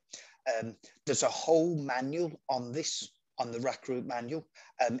manager. There's a whole manual on this, on the rack root manual.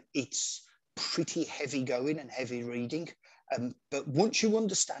 It's pretty heavy going and heavy reading. But once you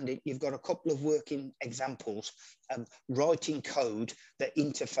understand it, you've got a couple of working examples. Writing code that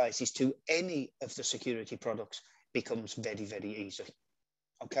interfaces to any of the security products becomes very, very easy.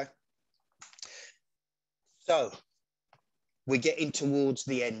 Okay. So we're getting towards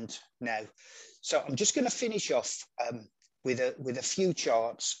the end now. So I'm just going to finish off with a few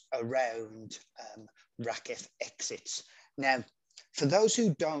charts around RACF exits. Now, for those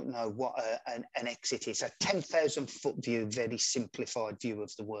who don't know what an exit is, a 10,000 foot view, very simplified view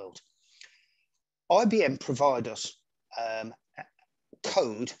of the world. IBM provide us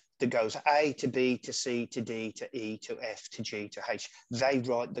code that goes A to B to C to D to E to F to G to H. They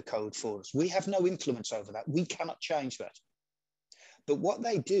write the code for us. We have no influence over that. We cannot change that. But what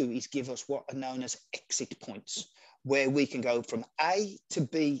they do is give us what are known as exit points, where we can go from A to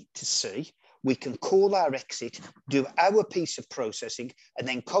B to C. We can call our exit, do our piece of processing, and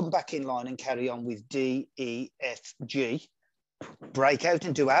then come back in line and carry on with D, E, F, G, break out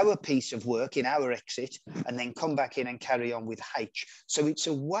and do our piece of work in our exit, and then come back in and carry on with H. So it's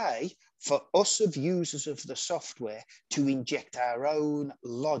a way for us of users of the software to inject our own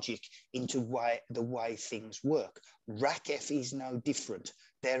logic into the way things work. RACF is no different.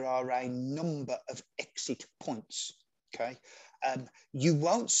 there are a number of exit points, okay? You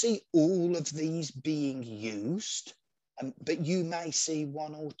won't see all of these being used, but you may see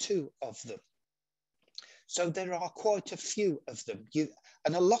one or two of them. So there are quite a few of them,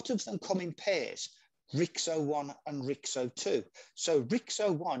 and a lot of them come in pairs, RICS-01 and RICS-02. So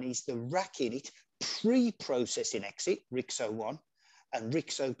RICS-01 is the rack init pre-processing exit, RICS-01, and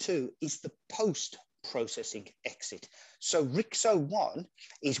RICS-02 is the post-processing exit. So RICS-01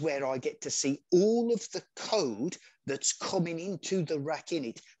 is where I get to see all of the code that's coming into the rack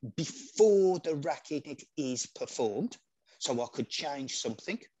init before the rack init is performed. So I could change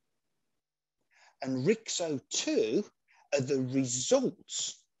something. And RICS-02 are the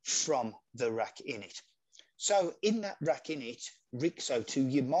results from the rack init. So in that rack init,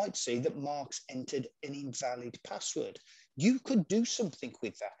 RICS-02, you might see that Mark's entered an invalid password. You could do something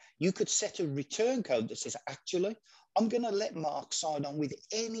with that. You could set a return code that says, actually, I'm going to let Mark sign on with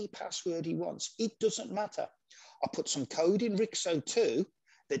any password he wants. It doesn't matter. I put some code in RICS-02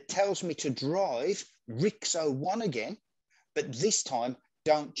 that tells me to drive RICS-01 again, but this time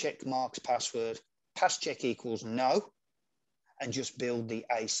don't check Mark's password. Pass check equals no, and just build the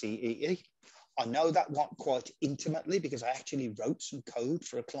ACEE. I know that one quite intimately because I actually wrote some code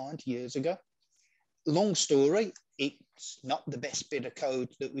for a client years ago. Long story, it's not the best bit of code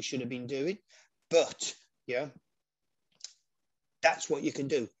that we should have been doing, but yeah, that's what you can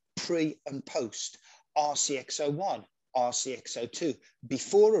do pre and post. RCX01, RCX02,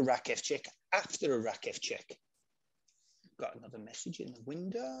 before a RACF check, after a RACF check. Got another message in the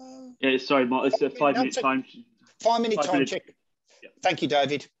window. Yeah, sorry, Mark, it's a 5 minute time. 5 minute time check. Yeah. Thank you,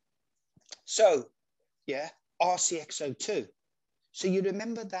 David. So, yeah, RCX02. So you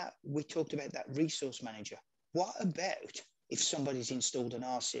remember that we talked about that resource manager. What about if somebody's installed an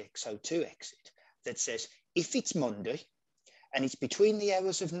RCX02 exit that says, if it's Monday and it's between the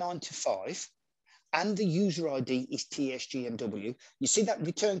hours of 9 to 5 and the user ID is TSGMW, you see that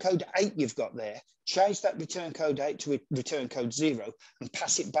return code 8 you've got there, change that return code 8 to return code 0 and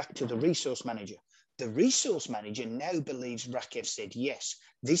pass it back to the resource manager. The resource manager now believes RACF said yes.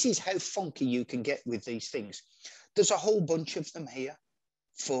 This is how funky you can get with these things. There's a whole bunch of them here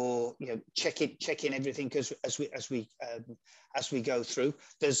for checking everything as we go through.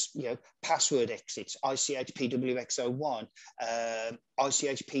 There's password exits, ICH-PWX01,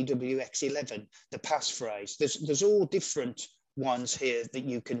 ICH-PWX11, the passphrase. There's all different ones here that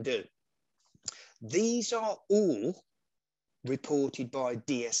you can do. These are all reported by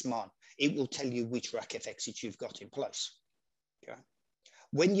DSMon. It will tell you which RACF exits you've got in place. Okay.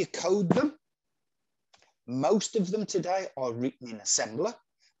 When you code them, most of them today are written in assembler,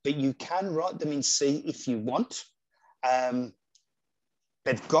 but you can write them in C if you want.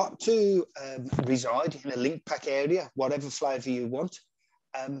 They've got to reside in a link pack area, whatever flavor you want.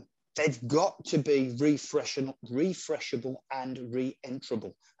 They've got to be refreshable and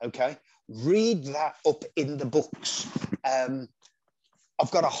re-enterable, okay? Read that up in the books. I've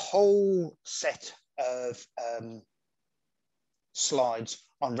got a whole set of slides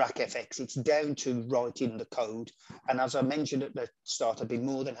on RACF exits down to writing the code. And as I mentioned at the start, I'd be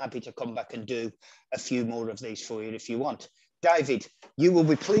more than happy to come back and do a few more of these for you if you want. David, you will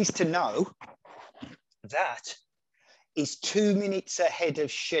be pleased to know that is 2 minutes ahead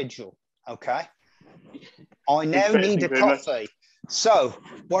of schedule, okay? I now need a coffee. So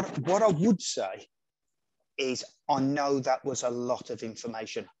what I would say is I know that was a lot of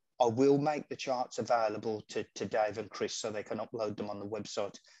information. I will make the charts available to Dave and Chris so they can upload them on the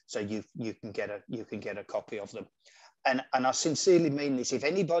website so you can get a copy of them. And I sincerely mean this. If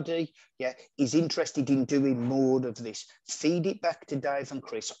anybody is interested in doing more of this, feed it back to Dave and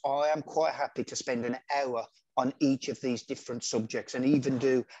Chris. I am quite happy to spend an hour on each of these different subjects and even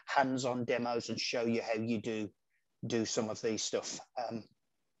do hands-on demos and show you how you do some of these stuff.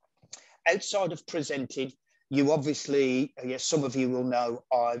 Outside of presenting, you obviously, some of you will know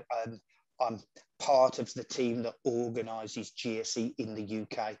I'm part of the team that organises GSE in the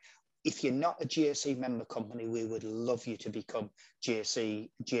UK. If you're not a GSE member company, we would love you to become GSE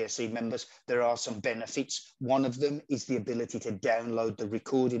members. There are some benefits. One of them is the ability to download the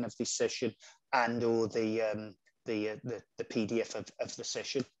recording of this session and or the PDF of the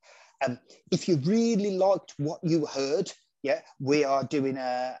session. If you really liked what you heard, we are doing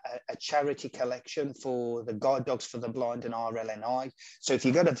a charity collection for the Guide Dogs for the Blind and RLNI. So if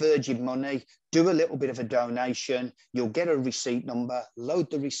you go to Virgin Money, do a little bit of a donation, you'll get a receipt number, load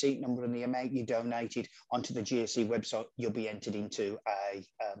the receipt number and the amount you donated onto the GSE website, you'll be entered into a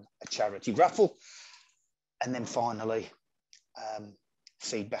charity raffle. And then finally,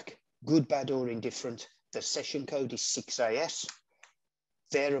 feedback, good, bad or indifferent. The session code is 6AS.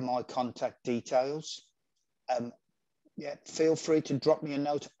 there are my contact details. Yeah, feel free to drop me a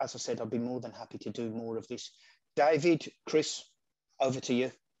note. As I said, I'll be more than happy to do more of this. David, Chris, over to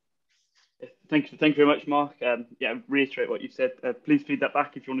you. Thank you very much, Mark. Yeah, reiterate what you said. Please feed that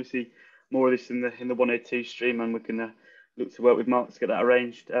back if you want to see more of this in the 102 stream, and we can look to work with Mark to get that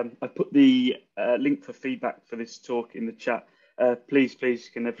arranged. I put the link for feedback for this talk in the chat. Please,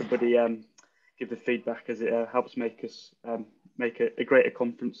 can everybody give the feedback, as it helps make us make a greater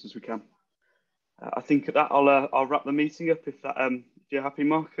conference as we can. I think at that I'll wrap the meeting up if you're happy,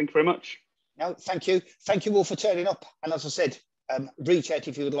 Mark. Thank you very much. No, thank you. Thank you all for turning up. And as I said, reach out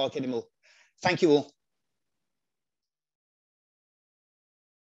if you would like any more. Thank you all.